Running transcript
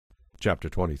chapter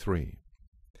 23.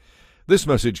 This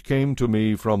message came to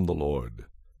me from the Lord.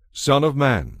 Son of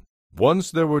man,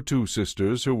 once there were two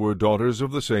sisters who were daughters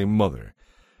of the same mother.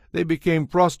 They became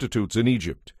prostitutes in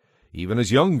Egypt. Even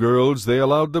as young girls they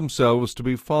allowed themselves to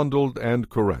be fondled and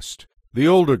caressed. The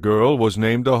older girl was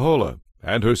named Aholah,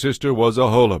 and her sister was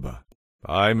Aholibah.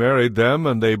 I married them,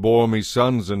 and they bore me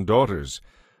sons and daughters.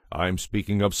 I am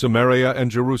speaking of Samaria and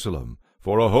Jerusalem,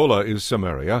 for Aholah is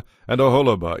Samaria, and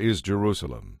Aholibah is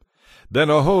Jerusalem. Then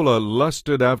Aholah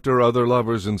lusted after other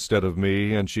lovers instead of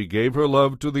me, and she gave her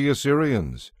love to the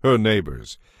Assyrians, her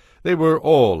neighbors. They were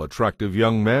all attractive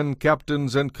young men,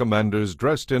 captains and commanders,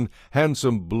 dressed in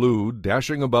handsome blue,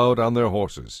 dashing about on their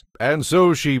horses. And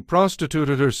so she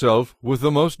prostituted herself with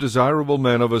the most desirable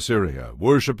men of Assyria,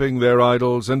 worshipping their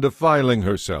idols and defiling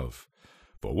herself.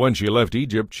 For when she left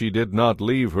Egypt, she did not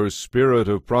leave her spirit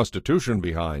of prostitution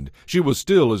behind. She was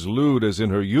still as lewd as in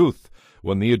her youth,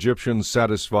 when the Egyptians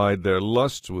satisfied their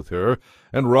lusts with her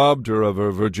and robbed her of her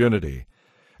virginity.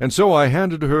 And so I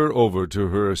handed her over to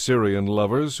her Assyrian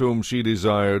lovers, whom she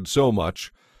desired so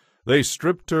much. They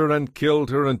stripped her and killed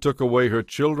her and took away her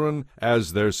children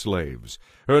as their slaves.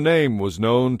 Her name was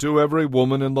known to every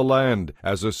woman in the land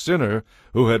as a sinner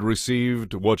who had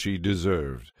received what she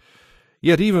deserved.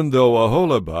 Yet even though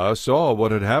Aholibah saw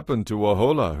what had happened to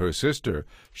Aholah, her sister,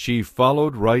 she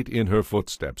followed right in her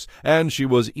footsteps, and she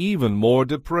was even more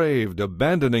depraved,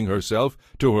 abandoning herself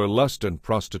to her lust and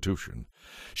prostitution.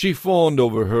 She fawned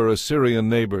over her Assyrian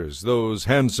neighbors, those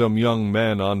handsome young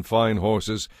men on fine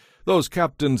horses, those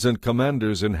captains and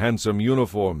commanders in handsome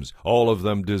uniforms, all of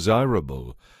them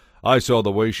desirable. I saw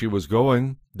the way she was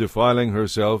going, defiling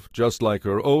herself just like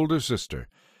her older sister.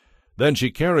 Then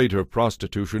she carried her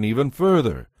prostitution even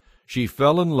further. She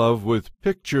fell in love with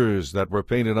pictures that were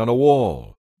painted on a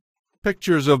wall.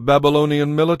 Pictures of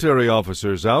Babylonian military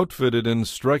officers outfitted in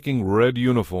striking red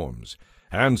uniforms.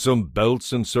 Handsome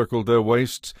belts encircled their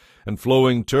waists, and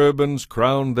flowing turbans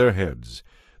crowned their heads.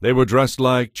 They were dressed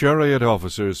like chariot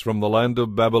officers from the land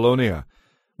of Babylonia.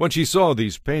 When she saw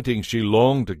these paintings, she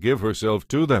longed to give herself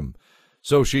to them.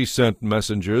 So she sent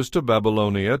messengers to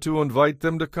Babylonia to invite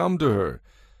them to come to her.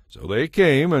 So they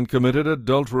came and committed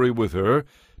adultery with her,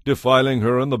 defiling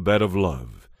her in the bed of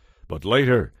love. But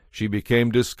later she became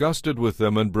disgusted with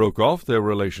them and broke off their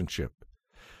relationship.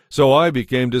 So I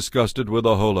became disgusted with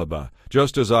Aholibah,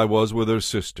 just as I was with her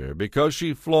sister, because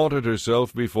she flaunted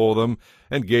herself before them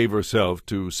and gave herself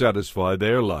to satisfy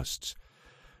their lusts.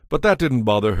 But that didn't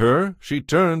bother her. She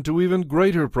turned to even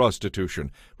greater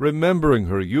prostitution, remembering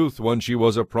her youth when she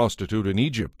was a prostitute in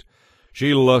Egypt.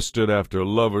 She lusted after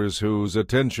lovers whose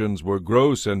attentions were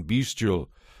gross and bestial.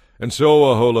 And so,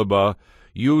 Aholibah,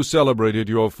 you celebrated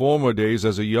your former days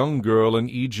as a young girl in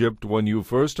Egypt when you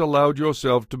first allowed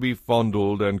yourself to be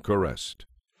fondled and caressed.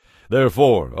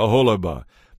 Therefore, Aholibah,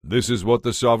 this is what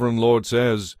the sovereign Lord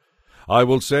says: I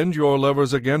will send your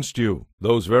lovers against you,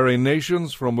 those very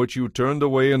nations from which you turned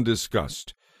away in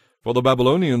disgust. For the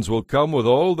Babylonians will come with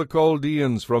all the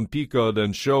Chaldeans from Pekod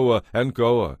and Shoa and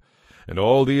Koa, and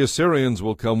all the Assyrians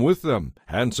will come with them,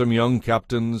 handsome young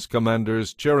captains,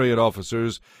 commanders, chariot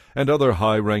officers, and other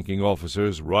high-ranking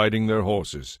officers riding their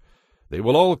horses. They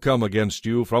will all come against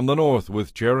you from the north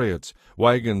with chariots,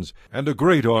 wagons, and a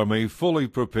great army fully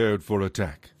prepared for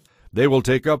attack. They will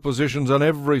take up positions on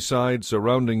every side,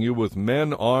 surrounding you with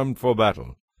men armed for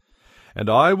battle. And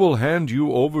I will hand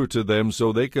you over to them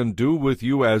so they can do with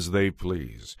you as they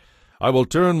please. I will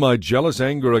turn my jealous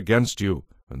anger against you,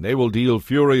 and they will deal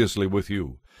furiously with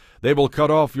you. They will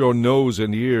cut off your nose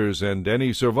and ears, and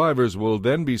any survivors will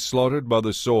then be slaughtered by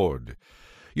the sword.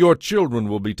 Your children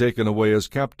will be taken away as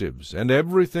captives, and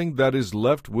everything that is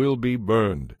left will be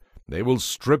burned. They will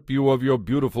strip you of your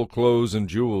beautiful clothes and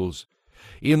jewels.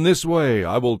 In this way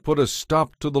I will put a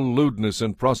stop to the lewdness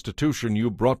and prostitution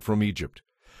you brought from Egypt.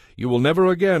 You will never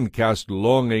again cast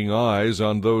longing eyes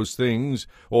on those things,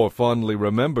 or fondly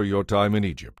remember your time in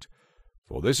Egypt.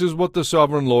 For this is what the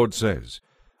sovereign Lord says: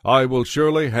 I will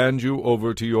surely hand you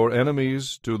over to your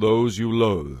enemies, to those you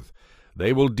loathe.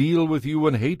 They will deal with you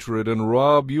in hatred and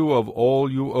rob you of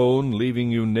all you own,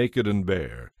 leaving you naked and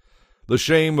bare. The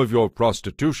shame of your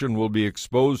prostitution will be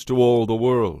exposed to all the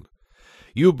world.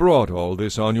 You brought all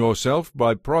this on yourself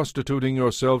by prostituting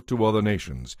yourself to other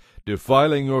nations,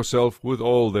 defiling yourself with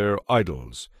all their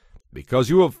idols. Because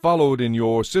you have followed in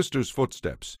your sister's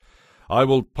footsteps, I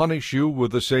will punish you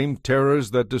with the same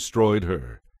terrors that destroyed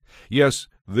her. Yes,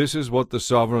 this is what the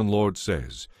sovereign Lord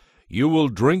says: you will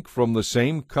drink from the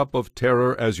same cup of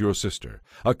terror as your sister,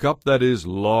 a cup that is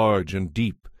large and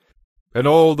deep. And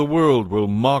all the world will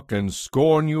mock and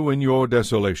scorn you in your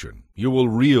desolation. You will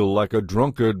reel like a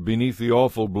drunkard beneath the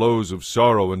awful blows of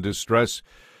sorrow and distress,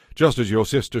 just as your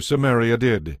sister Samaria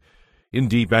did. In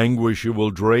deep anguish you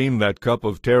will drain that cup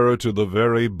of terror to the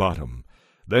very bottom.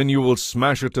 Then you will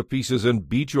smash it to pieces and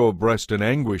beat your breast in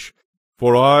anguish.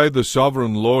 For I, the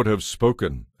sovereign Lord, have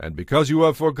spoken, and because you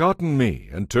have forgotten me,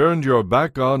 and turned your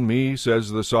back on me, says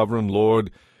the sovereign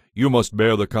Lord, you must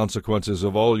bear the consequences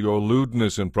of all your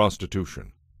lewdness and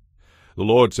prostitution. The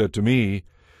Lord said to me,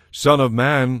 Son of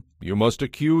man, you must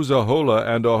accuse Aholah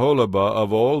and Aholibah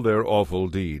of all their awful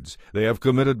deeds. They have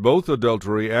committed both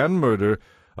adultery and murder,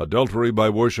 adultery by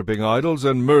worshipping idols,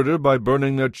 and murder by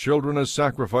burning their children as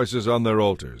sacrifices on their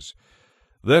altars.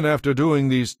 Then after doing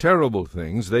these terrible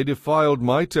things, they defiled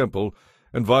my temple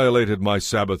and violated my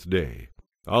Sabbath day.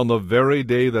 On the very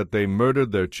day that they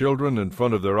murdered their children in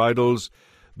front of their idols,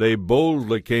 they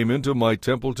boldly came into my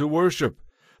temple to worship.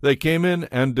 They came in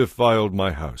and defiled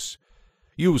my house.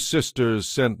 You sisters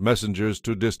sent messengers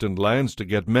to distant lands to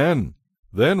get men.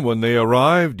 Then when they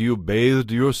arrived, you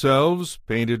bathed yourselves,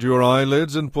 painted your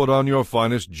eyelids, and put on your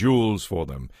finest jewels for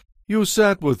them. You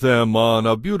sat with them on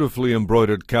a beautifully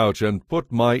embroidered couch, and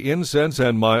put my incense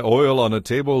and my oil on a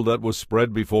table that was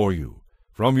spread before you.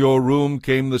 From your room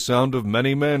came the sound of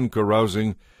many men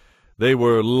carousing. They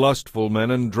were lustful men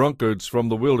and drunkards from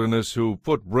the wilderness, who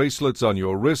put bracelets on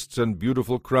your wrists and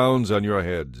beautiful crowns on your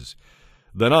heads.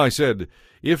 Then I said,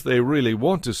 if they really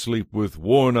want to sleep with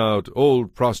worn-out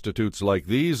old prostitutes like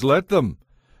these, let them.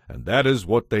 And that is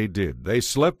what they did. They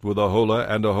slept with Aholah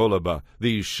and Aholibah,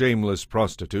 these shameless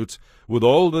prostitutes, with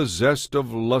all the zest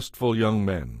of lustful young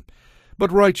men.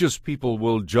 But righteous people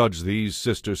will judge these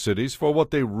sister cities for what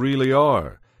they really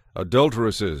are,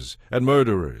 adulteresses and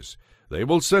murderers. They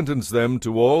will sentence them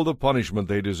to all the punishment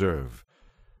they deserve.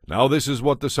 Now this is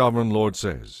what the sovereign Lord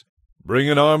says. Bring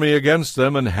an army against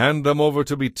them, and hand them over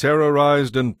to be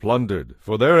terrorized and plundered,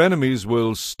 for their enemies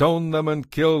will stone them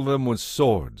and kill them with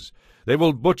swords. They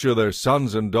will butcher their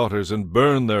sons and daughters and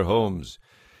burn their homes.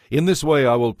 In this way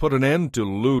I will put an end to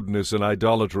lewdness and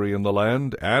idolatry in the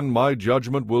land, and my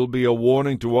judgment will be a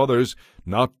warning to others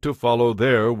not to follow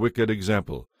their wicked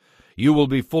example. You will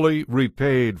be fully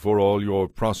repaid for all your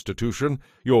prostitution,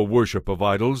 your worship of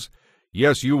idols.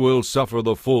 Yes, you will suffer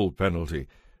the full penalty.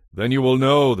 Then you will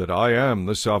know that I am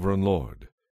the sovereign Lord.